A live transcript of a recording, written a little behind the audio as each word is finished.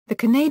The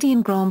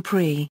Canadian Grand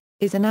Prix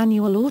is an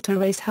annual auto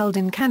race held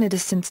in Canada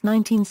since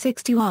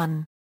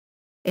 1961.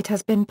 It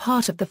has been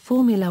part of the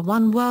Formula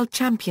One World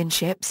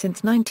Championship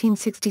since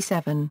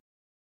 1967.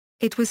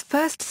 It was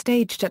first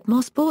staged at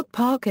Mosport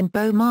Park in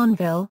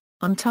Bowmanville,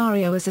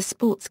 Ontario as a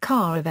sports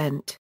car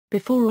event,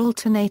 before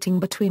alternating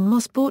between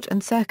Mosport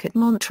and Circuit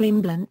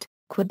Mont-Tremblant,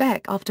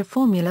 Quebec after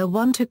Formula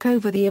One took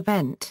over the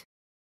event.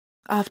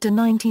 After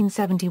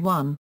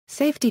 1971,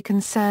 safety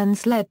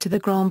concerns led to the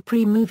Grand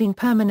Prix moving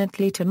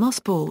permanently to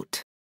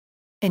Mosport.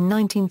 In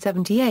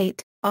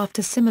 1978,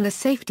 after similar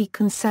safety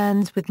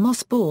concerns with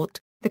Mosport,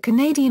 the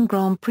Canadian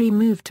Grand Prix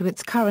moved to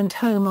its current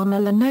home on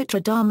Île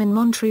Notre-Dame in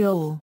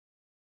Montreal.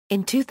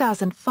 In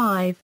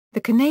 2005, the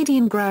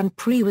Canadian Grand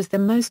Prix was the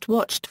most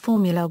watched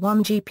Formula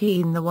One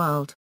GP in the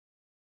world.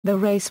 The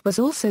race was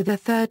also the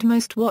third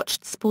most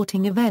watched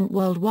sporting event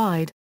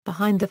worldwide,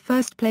 behind the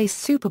first-place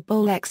Super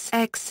Bowl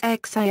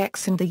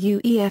XXXIX and the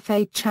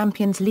UEFA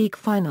Champions League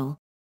Final.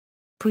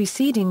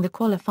 Preceding the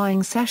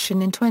qualifying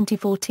session in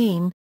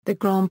 2014, the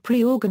Grand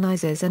Prix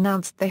organisers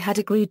announced they had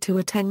agreed to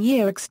a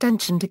 10-year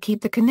extension to keep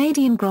the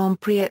Canadian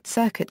Grand Prix at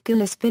Circuit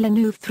Gilles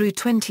Villeneuve through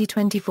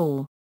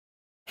 2024.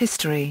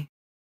 History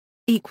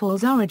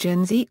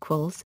Origins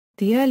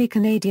The early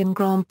Canadian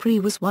Grand Prix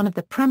was one of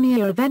the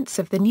premier events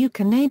of the new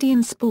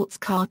Canadian Sports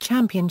Car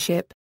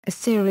Championship, a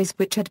series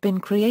which had been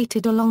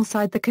created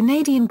alongside the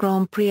Canadian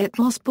Grand Prix at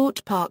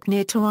Mosport Park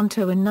near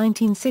Toronto in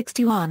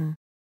 1961.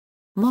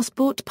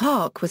 Mosport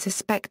Park was a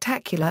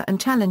spectacular and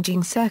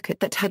challenging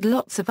circuit that had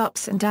lots of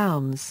ups and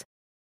downs.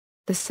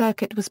 The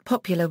circuit was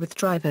popular with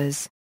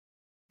drivers.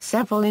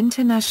 Several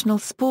international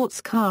sports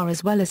car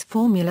as well as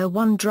Formula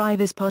One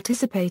drivers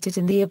participated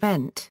in the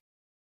event.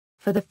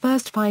 For the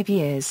first 5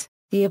 years,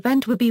 the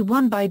event would be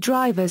won by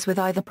drivers with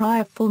either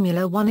prior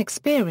Formula One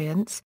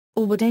experience,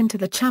 or would enter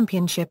the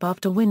championship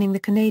after winning the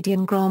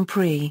Canadian Grand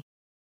Prix.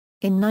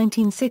 In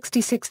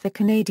 1966 the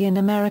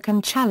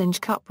Canadian-American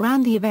Challenge Cup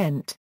ran the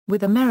event,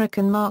 with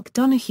American Mark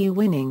Donohue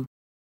winning.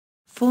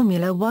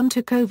 Formula One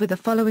took over the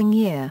following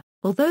year,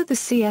 although the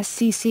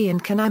CSCC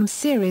and Can-Am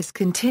series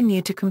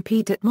continued to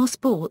compete at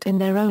Mosport in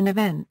their own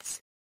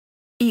events.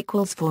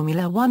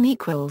 Formula One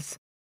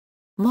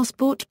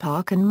Mosport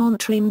Park and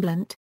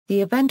Mont-Tremblant.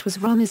 The event was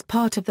run as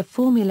part of the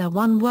Formula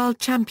One World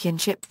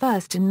Championship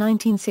first in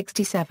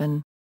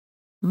 1967.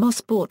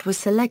 Mosport was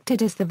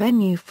selected as the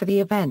venue for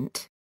the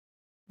event.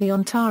 The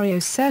Ontario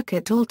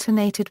circuit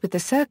alternated with the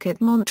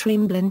Circuit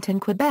Mont-Tremblant in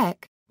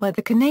Quebec, where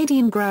the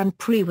Canadian Grand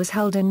Prix was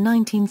held in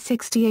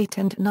 1968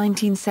 and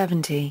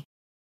 1970.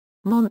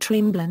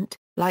 Mont-Tremblant,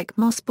 like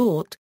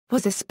Mosport,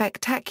 was a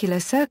spectacular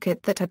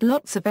circuit that had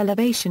lots of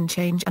elevation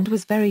change and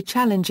was very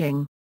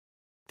challenging.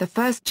 The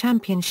first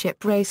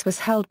championship race was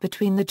held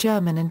between the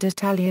German and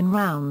Italian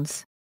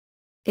rounds.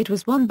 It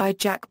was won by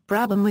Jack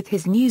Brabham with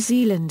his New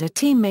Zealander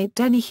teammate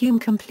Denny Hume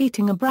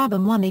completing a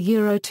Brabham 1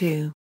 Euro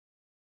 2.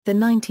 The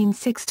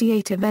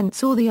 1968 event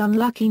saw the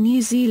unlucky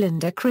New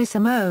Zealander Chris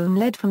Amon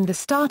led from the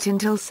start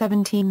until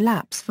 17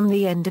 laps from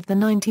the end of the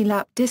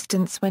 90-lap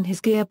distance when his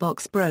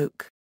gearbox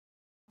broke.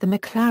 The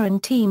McLaren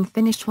team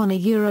finished 1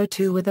 Euro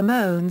 2 with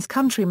Amon's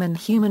countryman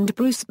Hume and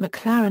Bruce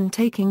McLaren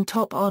taking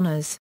top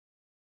honours.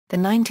 The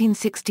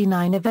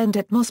 1969 event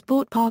at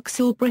Mosport Park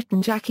saw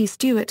Briton Jackie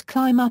Stewart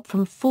climb up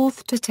from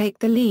fourth to take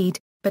the lead,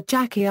 but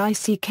Jackie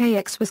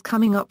ICKX was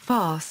coming up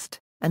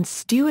fast, and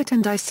Stewart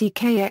and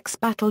ICKX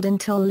battled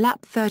until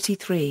lap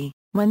 33,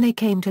 when they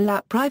came to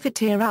lap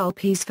Privateer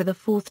Alpes for the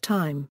fourth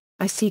time.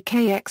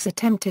 ICKX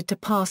attempted to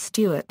pass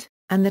Stewart,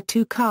 and the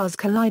two cars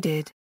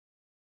collided.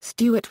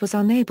 Stewart was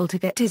unable to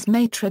get his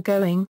Matra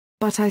going,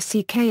 but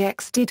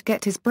ICKX did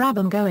get his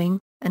Brabham going,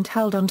 and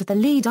held onto the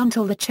lead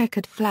until the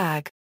checkered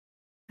flag.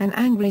 An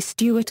angry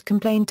Stewart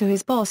complained to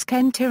his boss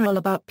Ken Tyrrell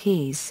about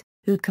Pease,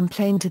 who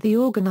complained to the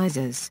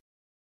organisers.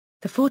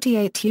 The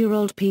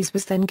 48-year-old Pease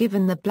was then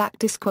given the black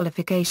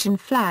disqualification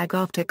flag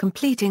after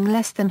completing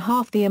less than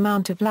half the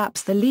amount of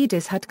laps the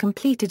leaders had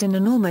completed in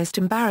an almost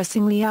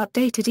embarrassingly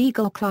outdated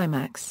Eagle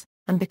Climax,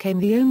 and became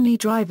the only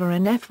driver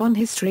in F1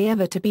 history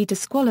ever to be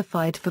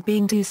disqualified for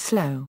being too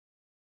slow.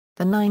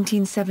 The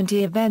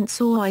 1970 event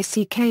saw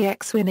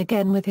ICKX win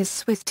again with his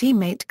Swiss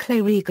teammate Clay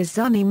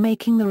Regazzoni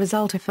making the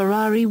result a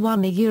Ferrari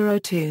 1 Euro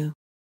 2.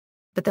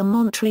 But the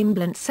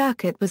Mont-Tremblant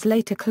circuit was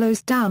later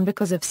closed down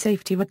because of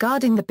safety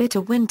regarding the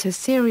bitter winter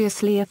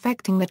seriously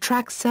affecting the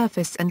track's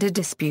surface and a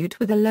dispute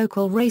with the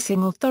local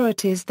racing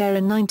authorities there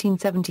in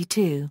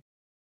 1972.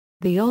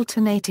 The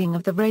alternating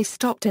of the race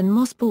stopped and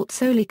Mosport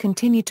solely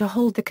continued to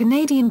hold the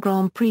Canadian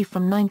Grand Prix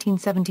from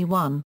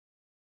 1971.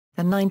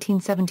 The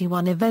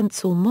 1971 event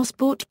saw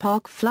Mosport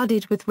Park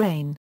flooded with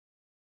rain.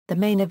 The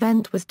main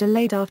event was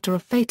delayed after a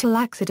fatal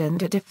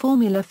accident at a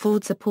Formula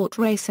Ford support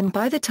race and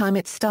by the time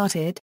it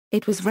started,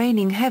 it was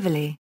raining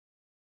heavily.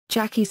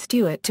 Jackie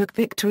Stewart took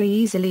victory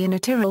easily in a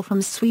Tyrrell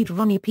from Swede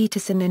Ronnie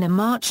Peterson in a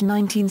March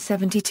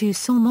 1972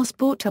 saw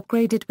Mosport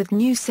upgraded with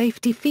new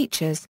safety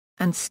features,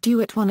 and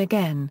Stewart won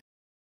again.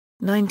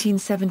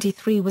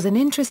 1973 was an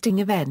interesting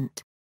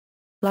event.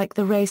 Like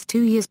the race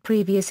 2 years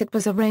previous, it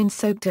was a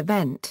rain-soaked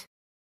event.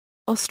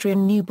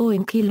 Austrian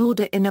Neuboinke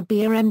Lauda in a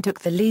BRM took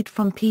the lead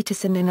from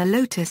Peterson in a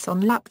Lotus on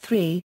lap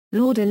 3,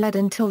 Lauda led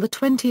until the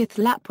 20th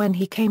lap when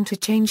he came to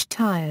change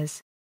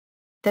tyres.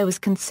 There was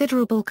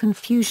considerable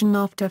confusion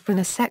after for in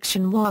a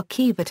section where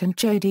Kiewit and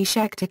Jody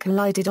Scheckter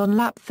collided on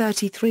lap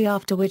 33,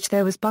 after which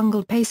there was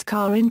bungled pace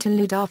car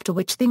interlude, after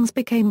which things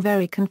became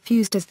very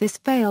confused as this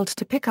failed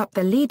to pick up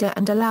the leader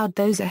and allowed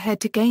those ahead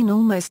to gain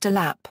almost a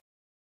lap.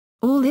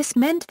 All this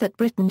meant that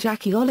Briton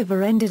Jackie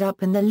Oliver ended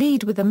up in the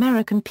lead with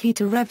American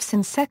Peter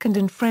Revson second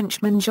and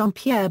Frenchman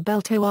Jean-Pierre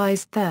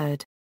Beltoise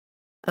third.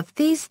 Of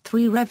these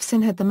three,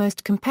 Revson had the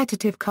most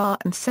competitive car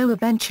and so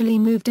eventually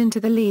moved into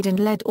the lead and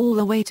led all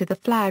the way to the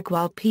flag,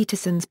 while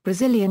Peterson's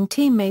Brazilian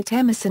teammate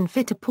Emerson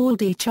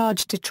Fittipaldi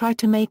charged to try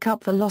to make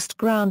up for lost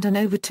ground and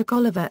overtook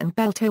Oliver and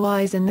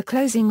Beltoise in the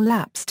closing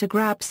laps to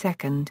grab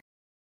second.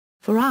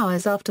 For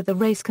hours after the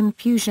race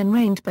confusion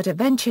reigned, but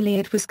eventually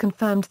it was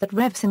confirmed that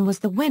Revson was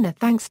the winner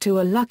thanks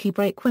to a lucky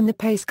break when the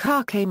pace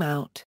car came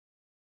out.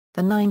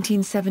 The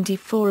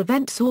 1974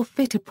 event saw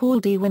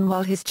Fittipaldi win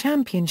while his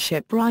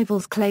championship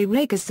rivals Clay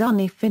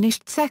Regazzoni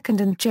finished second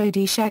and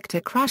Jody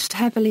Scheckter crashed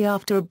heavily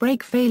after a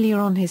brake failure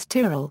on his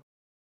Tyrrell.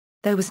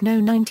 There was no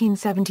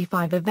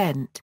 1975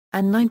 event,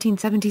 and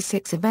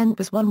 1976 event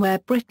was one where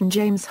Briton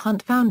James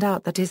Hunt found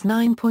out that his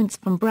 9 points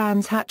from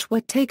Brands Hatch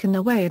were taken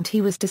away and he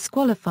was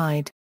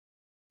disqualified.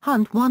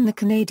 Hunt won the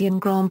Canadian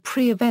Grand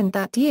Prix event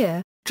that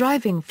year,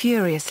 driving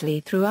furiously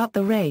throughout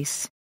the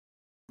race.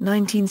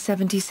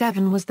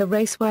 1977 was the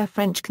race where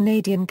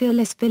French-Canadian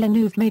Gilles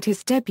Villeneuve made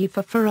his debut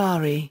for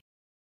Ferrari.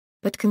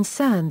 But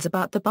concerns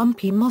about the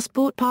bumpy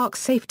Mosport Park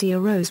safety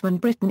arose when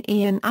Briton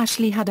Ian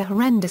Ashley had a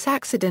horrendous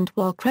accident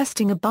while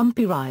cresting a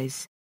bumpy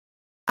rise.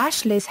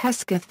 Ashley's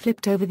Hesketh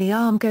flipped over the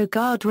Armco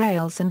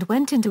guardrails and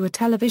went into a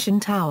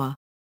television tower.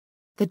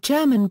 The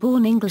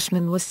German-born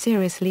Englishman was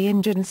seriously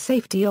injured and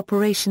safety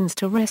operations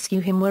to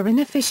rescue him were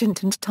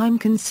inefficient and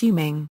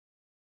time-consuming.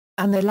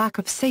 And the lack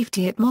of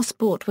safety at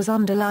Mosport was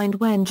underlined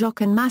when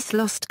Jochen Mass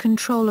lost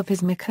control of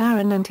his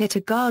McLaren and hit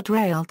a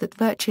guardrail that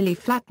virtually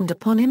flattened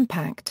upon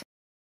impact.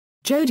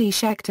 Jody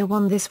Scheckter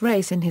won this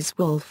race in his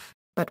Wolf,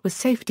 but with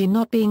safety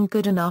not being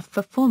good enough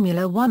for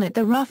Formula One at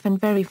the rough and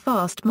very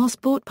fast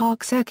Mosport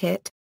Park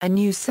circuit, a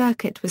new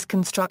circuit was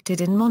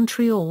constructed in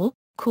Montreal,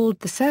 called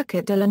the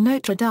Circuit de Île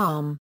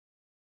Notre-Dame,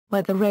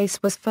 where the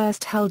race was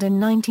first held in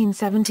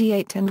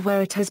 1978 and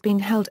where it has been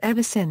held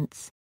ever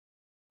since.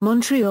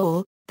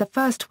 Montreal. The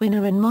first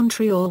winner in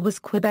Montreal was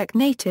Quebec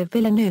native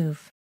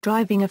Villeneuve,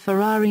 driving a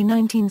Ferrari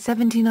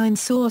 1979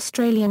 saw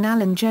Australian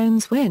Alan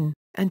Jones win,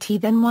 and he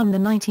then won the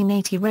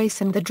 1980 race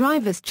and the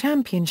Drivers'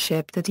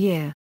 Championship that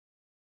year.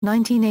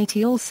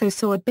 1980 also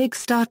saw a big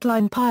start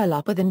line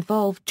pile-up with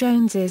involved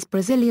Jones's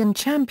Brazilian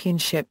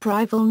Championship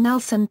rival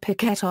Nelson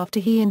Piquet after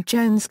he and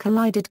Jones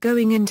collided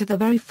going into the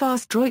very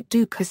fast Droit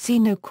du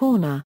Casino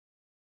corner.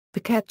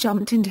 Piquet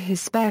jumped into his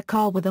spare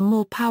car with a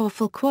more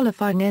powerful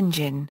qualifying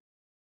engine,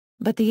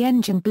 but the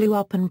engine blew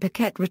up and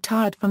Piquet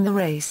retired from the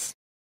race.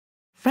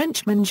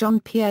 Frenchman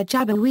Jean-Pierre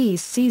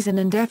Jabouille's season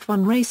and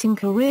F1 racing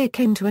career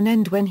came to an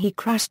end when he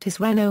crashed his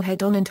Renault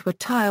head-on into a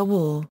tyre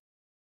wall.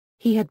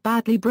 He had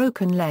badly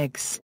broken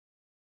legs.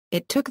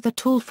 It took the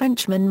tall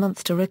Frenchman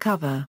months to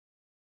recover.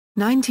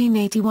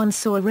 1981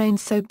 saw a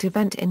rain-soaked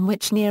event in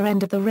which near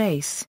end of the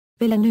race,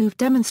 Villeneuve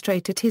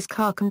demonstrated his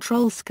car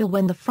control skill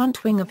when the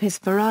front wing of his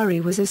Ferrari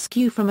was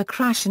askew from a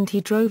crash and he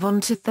drove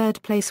on to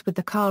third place with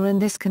the car in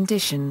this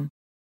condition.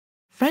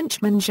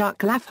 Frenchman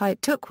Jacques Laffite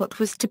took what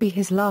was to be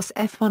his last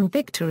F1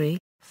 victory,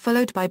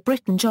 followed by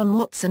Briton John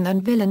Watson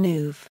and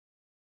Villeneuve.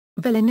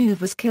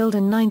 Villeneuve was killed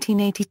in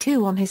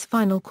 1982 on his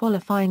final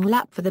qualifying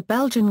lap for the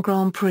Belgian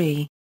Grand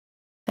Prix.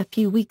 A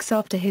few weeks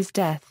after his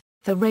death,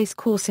 the race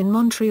course in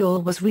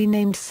Montreal was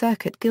renamed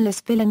Circuit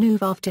Gilles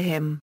Villeneuve after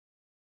him.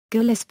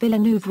 Gilles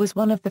Villeneuve was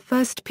one of the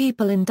first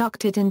people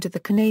inducted into the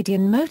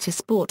Canadian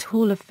Motorsport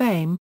Hall of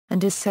Fame,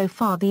 and is so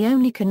far the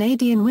only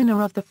Canadian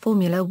winner of the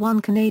Formula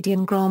One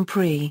Canadian Grand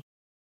Prix.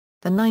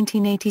 The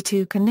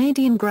 1982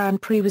 Canadian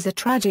Grand Prix was a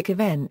tragic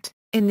event,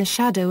 in the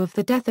shadow of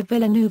the death of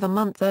Villeneuve a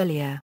month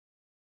earlier.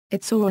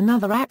 It saw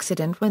another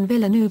accident when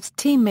Villeneuve's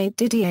teammate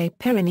Didier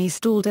Pironi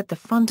stalled at the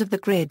front of the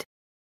grid.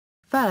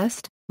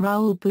 First,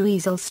 Raoul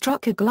Buizel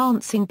struck a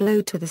glancing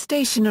blow to the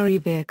stationary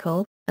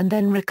vehicle, and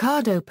then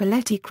Riccardo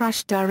Paletti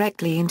crashed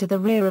directly into the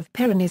rear of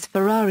Pironi's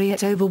Ferrari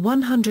at over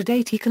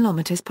 180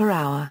 km per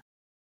hour.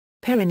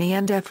 Pironi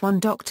and F1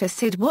 doctor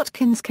Sid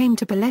Watkins came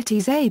to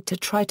Paletti's aid to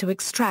try to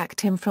extract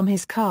him from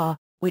his car,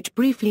 which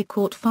briefly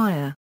caught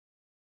fire.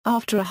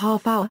 After a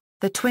half hour,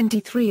 the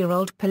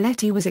 23-year-old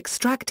Paletti was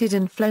extracted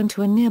and flown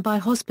to a nearby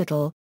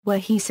hospital, where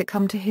he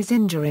succumbed to his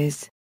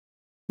injuries.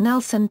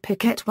 Nelson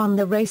Piquet won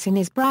the race in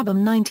his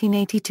Brabham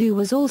 1982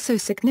 was also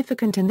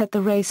significant in that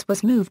the race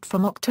was moved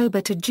from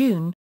October to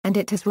June, and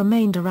it has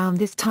remained around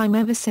this time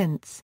ever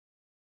since.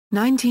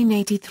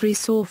 1983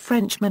 saw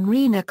Frenchman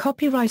Rene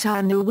Copyright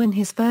Arnoux win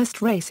his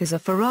first race as a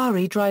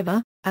Ferrari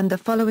driver, and the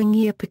following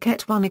year Piquet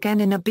won again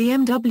in a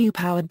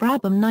BMW-powered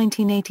Brabham.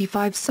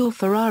 1985 saw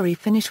Ferrari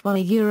finish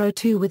 1 Euro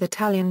 2 with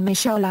Italian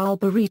Michele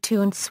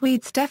Alboreto and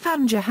Swede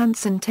Stefan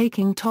Johansson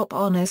taking top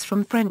honours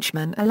from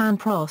Frenchman Alain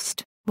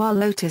Prost, while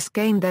Lotus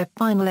gained their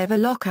final ever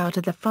lockout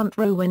at the front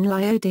row when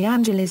Leo De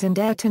Angelis and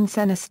Ayrton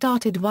Senna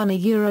started 1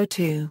 Euro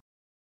 2.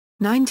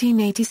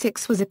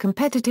 1986 was a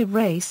competitive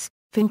race.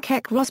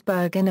 Finke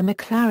Rosberg in a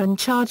McLaren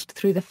charged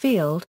through the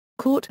field,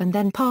 caught and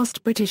then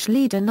passed British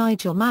leader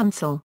Nigel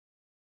Mansell.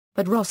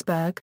 But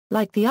Rosberg,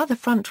 like the other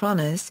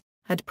front-runners,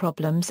 had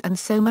problems and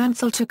so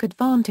Mansell took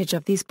advantage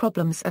of these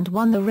problems and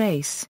won the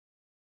race.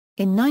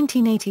 In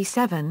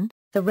 1987,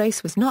 the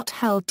race was not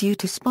held due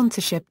to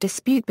sponsorship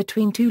dispute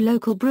between two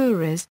local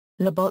breweries,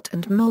 Labatt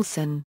and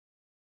Molson.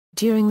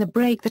 During the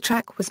break the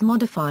track was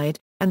modified,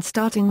 and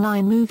starting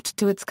line moved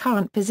to its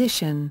current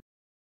position.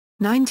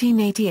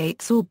 1988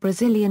 saw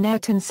Brazilian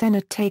Ayrton Senna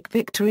take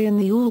victory in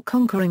the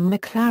all-conquering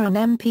McLaren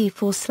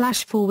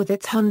MP4/4 with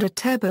its Honda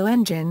turbo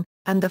engine,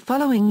 and the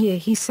following year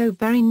he so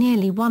very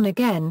nearly won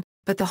again,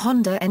 but the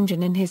Honda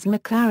engine in his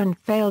McLaren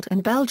failed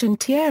and Belgian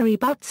Thierry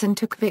Boutsen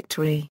took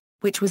victory,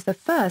 which was the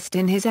first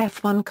in his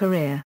F1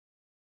 career.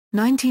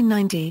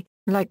 1990,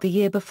 like the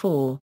year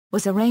before,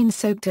 was a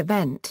rain-soaked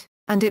event,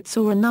 and it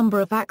saw a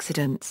number of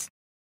accidents.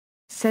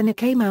 Senna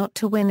came out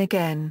to win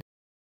again.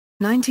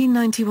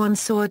 1991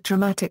 saw a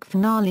dramatic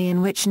finale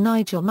in which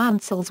Nigel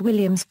Mansell's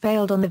Williams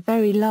failed on the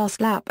very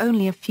last lap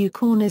only a few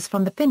corners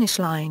from the finish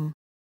line.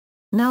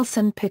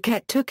 Nelson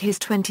Piquet took his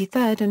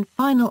 23rd and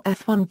final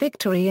F1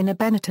 victory in a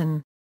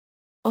Benetton.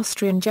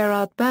 Austrian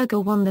Gerhard Berger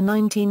won the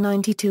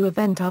 1992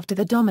 event after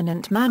the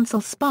dominant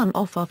Mansell spun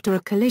off after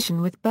a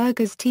collision with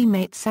Berger's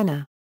teammate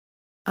Senna.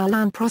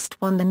 Alain Prost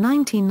won the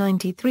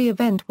 1993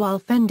 event while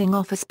fending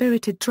off a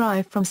spirited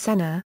drive from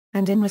Senna,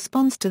 and in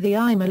response to the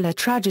Imola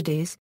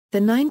tragedies, the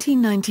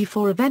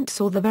 1994 event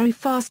saw the very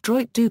fast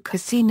Droit du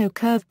Casino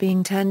curve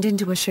being turned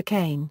into a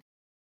chicane.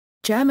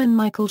 German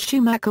Michael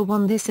Schumacher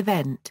won this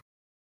event.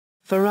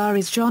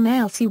 Ferrari's John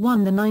Alesi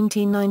won the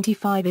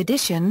 1995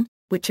 edition,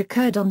 which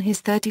occurred on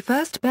his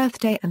 31st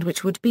birthday and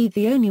which would be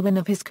the only win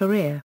of his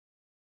career.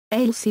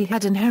 Alesi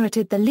had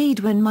inherited the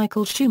lead when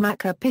Michael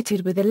Schumacher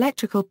pitted with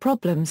electrical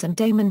problems and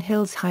Damon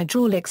Hill's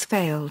hydraulics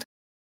failed.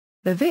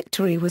 The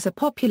victory was a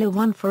popular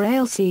one for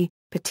Alesi,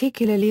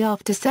 particularly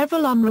after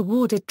several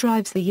unrewarded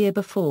drives the year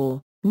before,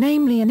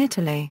 namely in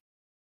Italy.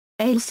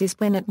 Alesi's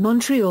win at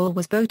Montreal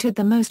was voted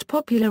the most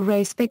popular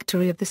race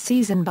victory of the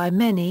season by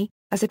many,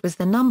 as it was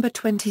the number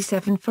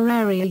 27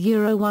 Ferrari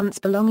Euro once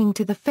belonging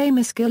to the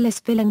famous Gilles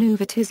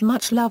Villeneuve at his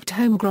much-loved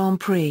home Grand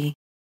Prix.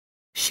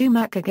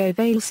 Schumacher gave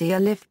Alesi a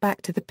lift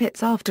back to the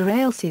pits after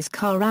Alesi's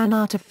car ran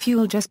out of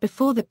fuel just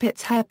before the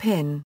pit's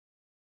hairpin.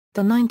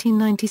 The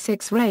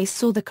 1996 race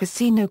saw the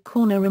Casino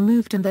corner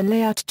removed and the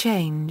layout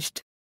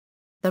changed.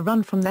 The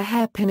run from the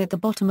hairpin at the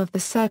bottom of the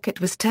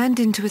circuit was turned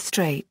into a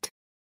straight.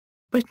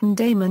 Briton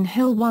Damon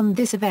Hill won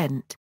this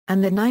event,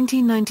 and the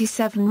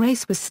 1997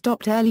 race was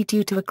stopped early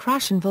due to a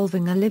crash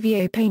involving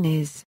Olivier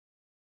Panis.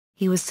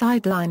 He was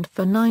sidelined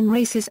for 9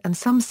 races and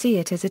some see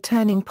it as a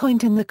turning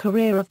point in the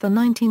career of the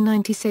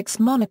 1996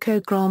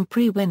 Monaco Grand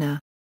Prix winner.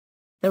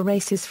 The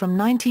races from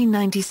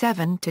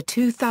 1997 to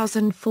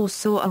 2004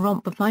 saw a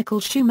romp of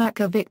Michael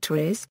Schumacher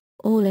victories,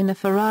 all in a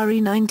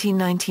Ferrari.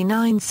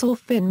 1999 saw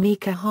Finn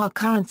Mika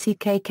Hakkinen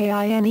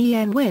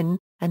Kkinen win,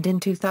 and in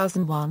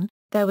 2001,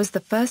 there was the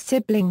first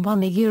sibling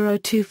 1 Euro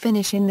 2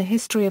 finish in the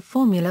history of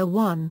Formula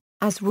One,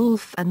 as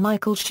Ralf and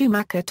Michael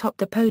Schumacher topped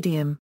the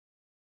podium.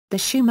 The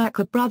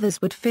Schumacher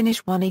brothers would finish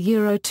 1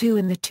 Euro 2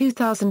 in the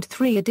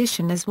 2003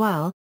 edition as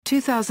well.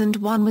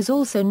 2001 was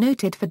also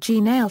noted for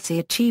Gene Alesi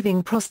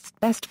achieving Prost's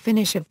best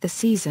finish of the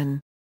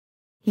season.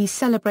 He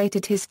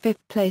celebrated his 5th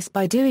place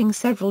by doing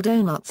several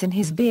donuts in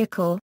his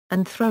vehicle,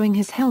 and throwing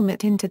his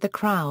helmet into the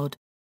crowd.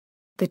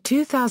 The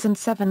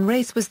 2007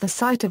 race was the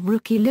site of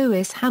rookie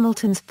Lewis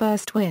Hamilton's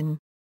first win.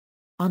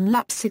 On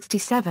lap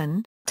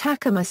 67,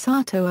 Takuma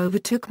Sato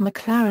overtook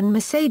McLaren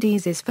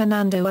Mercedes's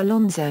Fernando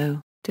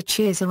Alonso, to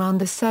cheers around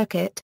the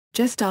circuit,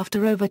 just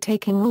after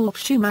overtaking Ralf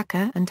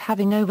Schumacher and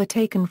having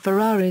overtaken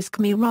Ferrari's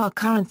Kimi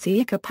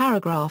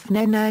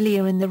Räikkönen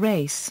earlier in the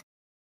race.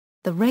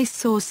 The race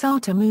saw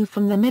Sato move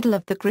from the middle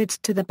of the grid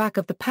to the back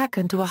of the pack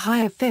and to a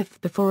higher 5th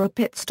before a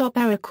pit stop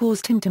error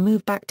caused him to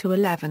move back to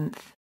 11th.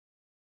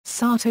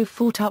 Sato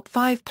fought up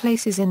 5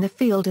 places in the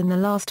field in the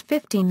last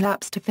 15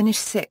 laps to finish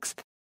 6th.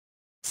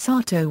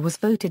 Sato was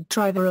voted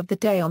Driver of the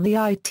Day on the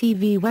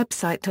ITV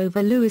website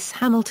over Lewis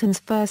Hamilton's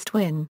first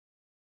win.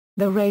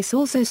 The race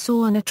also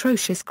saw an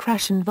atrocious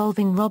crash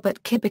involving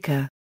Robert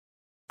Kubica.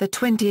 The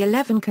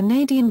 2011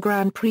 Canadian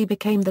Grand Prix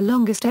became the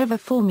longest ever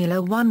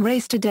Formula One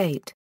race to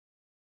date.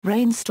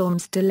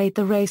 Rainstorms delayed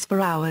the race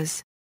for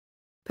hours.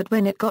 But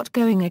when it got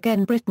going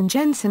again, Briton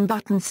Jenson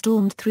Button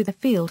stormed through the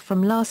field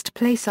from last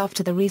place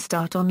after the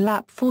restart on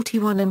lap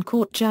 41 and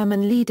caught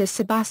German leader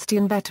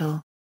Sebastian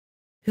Vettel,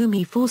 whom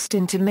he forced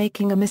into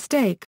making a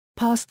mistake,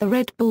 past the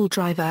Red Bull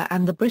driver,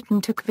 and the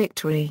Briton took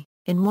victory,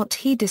 in what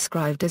he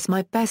described as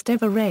my best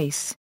ever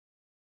race.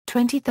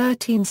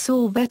 2013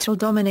 saw Vettel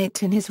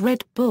dominate in his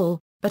Red Bull,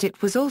 but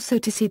it was also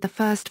to see the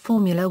first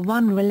Formula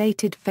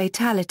One-related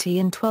fatality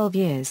in 12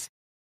 years.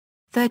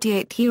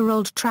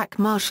 38-year-old track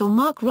marshal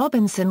Mark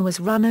Robinson was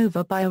run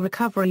over by a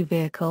recovery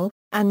vehicle,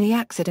 and the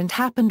accident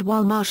happened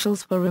while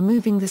marshals were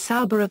removing the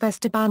Sauber of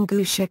Esteban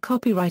Goucher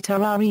copyright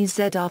REZ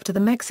after the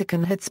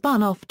Mexican had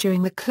spun off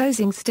during the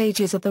closing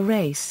stages of the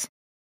race.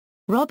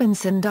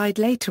 Robinson died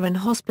later in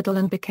hospital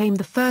and became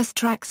the first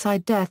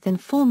trackside death in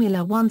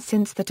Formula One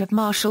since that of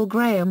Marshal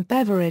Graham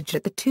Beveridge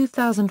at the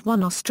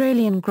 2001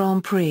 Australian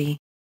Grand Prix.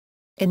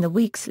 In the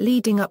weeks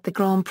leading up the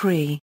Grand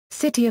Prix,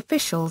 city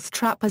officials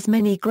trap as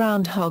many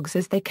groundhogs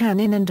as they can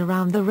in and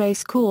around the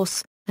race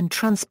course, and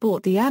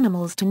transport the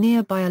animals to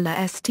nearby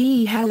La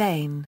Ste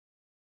Helene.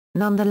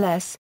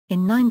 Nonetheless,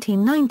 in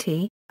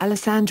 1990,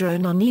 Alessandro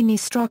Nannini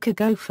struck a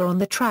gopher on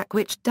the track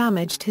which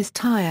damaged his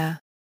tyre.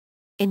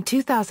 In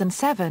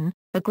 2007,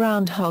 a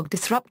groundhog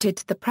disrupted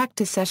the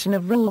practice session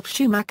of Ralf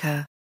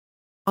Schumacher.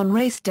 On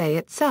race day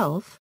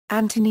itself,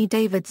 Anthony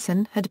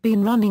Davidson had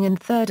been running in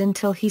third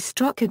until he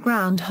struck a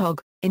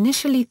groundhog,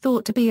 initially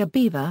thought to be a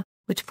beaver,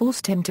 which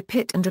forced him to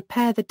pit and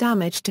repair the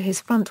damage to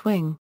his front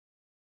wing.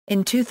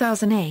 In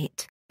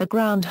 2008, a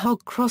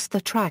groundhog crossed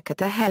the track at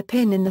the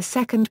hairpin in the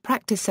second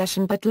practice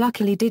session but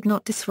luckily did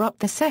not disrupt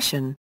the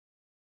session.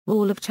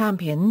 Wall of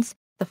Champions,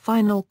 the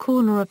final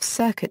corner of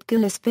Circuit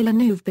Gilles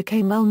Villeneuve,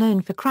 became well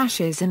known for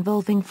crashes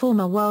involving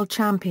former world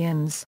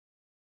champions.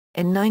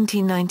 In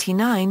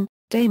 1999,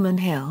 Damon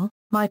Hill,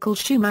 Michael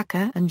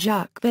Schumacher and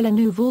Jacques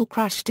Villeneuve all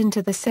crashed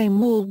into the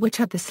same wall which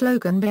had the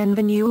slogan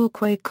Bienvenue au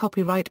Quai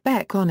copyright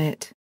Beck on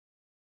it.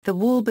 The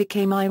wall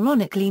became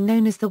ironically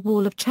known as the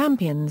Wall of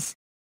Champions.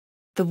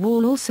 The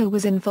wall also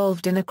was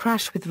involved in a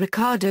crash with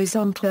Ricardo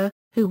Zonta,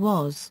 who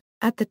was,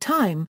 at the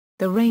time,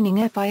 the reigning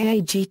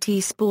FIA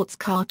GT sports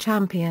car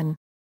champion.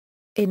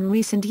 In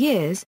recent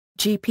years,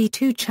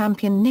 GP2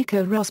 champion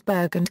Nico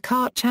Rosberg and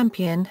kart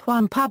champion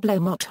Juan Pablo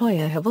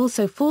Montoya have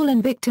also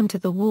fallen victim to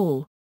the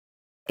wall.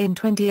 In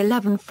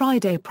 2011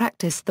 Friday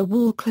practice, the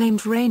wall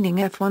claimed reigning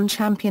F1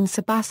 champion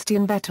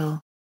Sebastian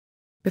Vettel.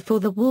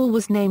 Before the wall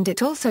was named,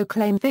 it also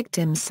claimed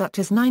victims such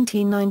as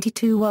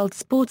 1992 World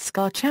Sports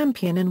Car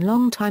champion and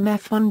longtime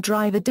F1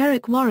 driver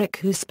Derek Warwick,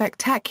 who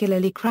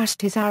spectacularly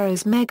crashed his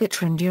Arrows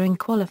Megatron during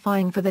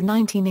qualifying for the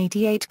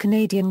 1988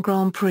 Canadian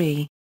Grand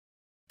Prix.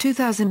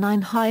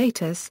 2009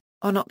 hiatus.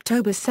 On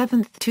October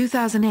 7,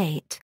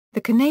 2008,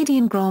 the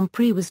Canadian Grand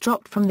Prix was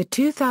dropped from the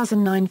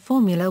 2009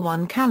 Formula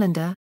One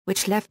calendar,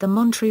 which left the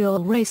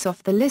Montreal race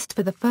off the list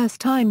for the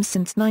first time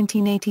since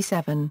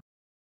 1987.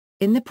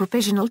 In the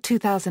provisional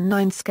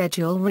 2009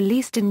 schedule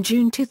released in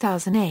June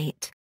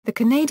 2008, the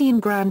Canadian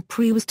Grand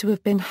Prix was to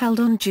have been held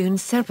on June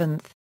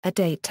 7, a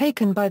date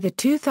taken by the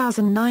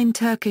 2009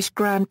 Turkish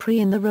Grand Prix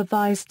in the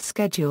revised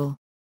schedule.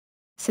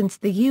 Since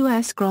the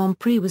US Grand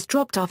Prix was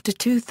dropped after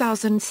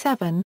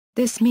 2007,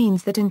 this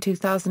means that in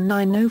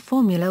 2009 no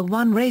Formula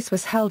One race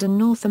was held in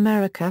North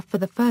America for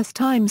the first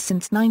time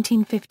since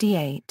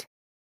 1958.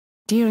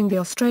 During the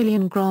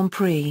Australian Grand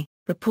Prix,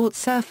 reports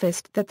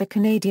surfaced that the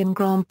Canadian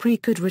Grand Prix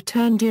could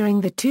return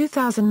during the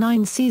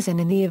 2009 season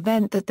in the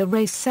event that the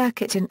race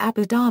circuit in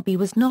Abu Dhabi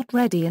was not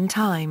ready in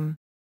time.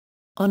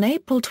 On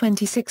April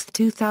 26,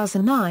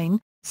 2009,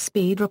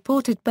 Speed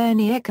reported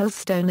Bernie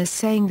Ecclestone as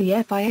saying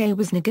the FIA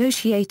was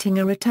negotiating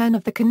a return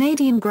of the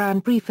Canadian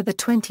Grand Prix for the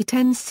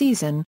 2010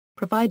 season,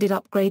 provided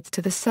upgrades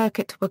to the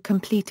circuit were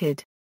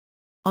completed.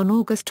 On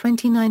August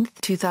 29,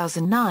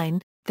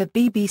 2009, the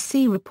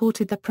BBC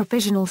reported the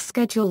provisional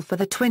schedule for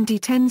the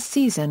 2010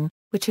 season,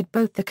 which had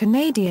both the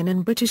Canadian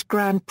and British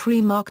Grand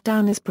Prix marked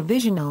down as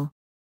provisional.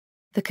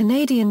 The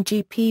Canadian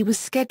GP was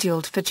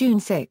scheduled for June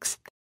 6.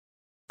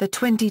 The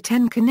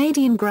 2010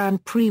 Canadian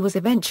Grand Prix was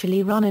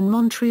eventually run in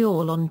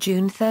Montreal on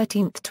June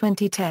 13,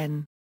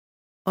 2010.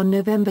 On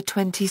November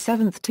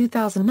 27,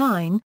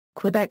 2009,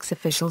 Quebec's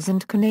officials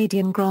and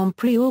Canadian Grand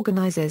Prix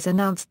organisers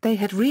announced they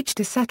had reached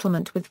a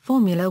settlement with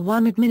Formula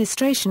One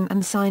administration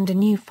and signed a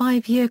new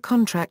 5-year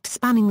contract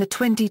spanning the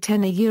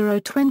 2010 and Euro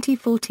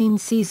 2014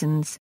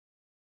 seasons.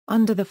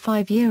 Under the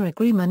 5-year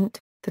agreement,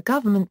 the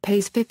government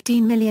pays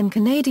 $15 million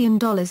Canadian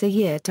dollars a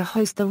year to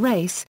host the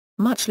race,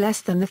 much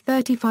less than the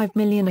 $35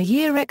 million a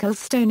year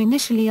Ecclestone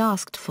initially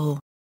asked for.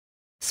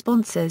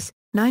 Sponsors: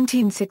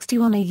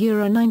 1961 and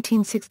Euro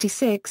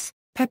 1966,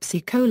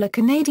 Pepsi-Cola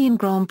Canadian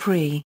Grand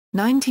Prix,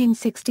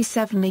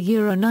 1967 and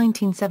Euro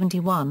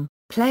 1971,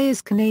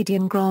 Players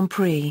Canadian Grand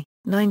Prix,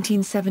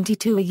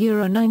 1972 and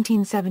Euro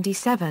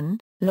 1977,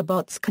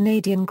 Labots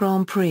Canadian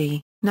Grand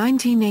Prix,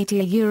 1980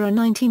 and Euro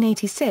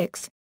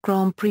 1986,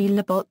 Grand Prix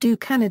Labot du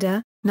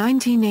Canada,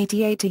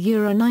 1988 and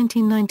Euro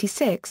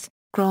 1996,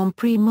 Grand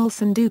Prix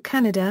Molson du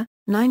Canada,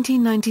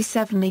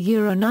 1997 and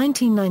Euro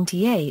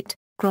 1998,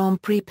 Grand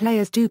Prix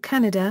Players du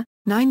Canada,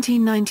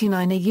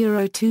 1999 and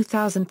Euro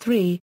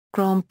 2003,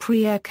 Grand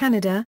Prix Air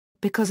Canada,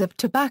 because of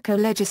tobacco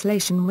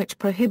legislation which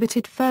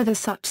prohibited further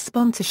such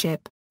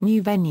sponsorship,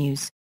 new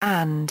venues,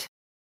 and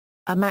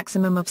a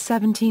maximum of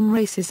 17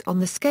 races on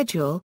the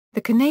schedule. The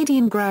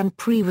Canadian Grand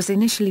Prix was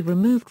initially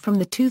removed from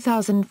the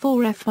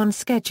 2004 F1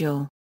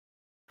 schedule.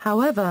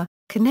 However,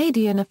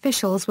 Canadian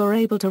officials were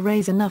able to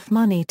raise enough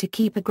money to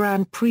keep a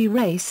Grand Prix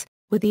race,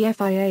 with the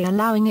FIA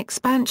allowing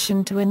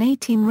expansion to an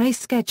 18-race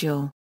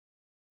schedule.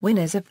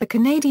 Winners of the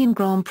Canadian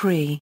Grand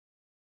Prix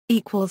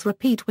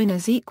repeat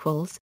winners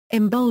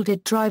in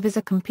bolded drivers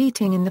are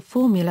competing in the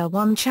Formula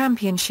One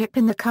Championship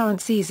in the current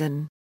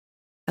season.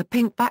 A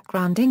pink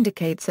background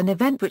indicates an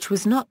event which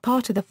was not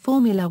part of the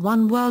Formula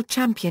One World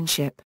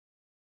Championship.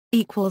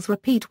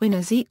 Repeat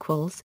winners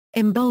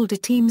in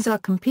bolded teams are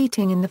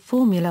competing in the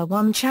Formula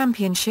One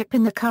Championship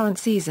in the current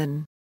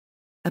season.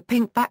 A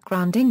pink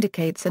background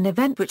indicates an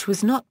event which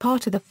was not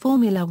part of the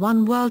Formula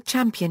One World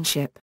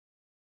Championship.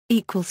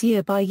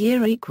 Year by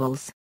year .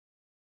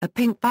 A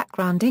pink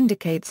background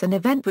indicates an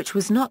event which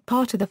was not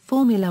part of the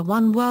Formula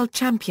One World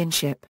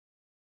Championship.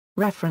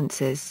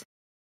 References.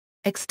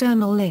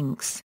 External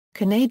links: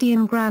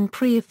 Canadian Grand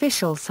Prix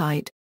official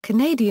site,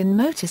 Canadian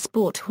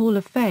Motorsport Hall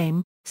of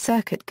Fame,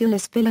 Circuit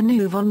Gilles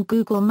Villeneuve on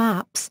Google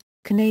Maps,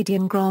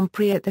 Canadian Grand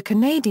Prix at the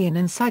Canadian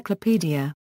Encyclopedia.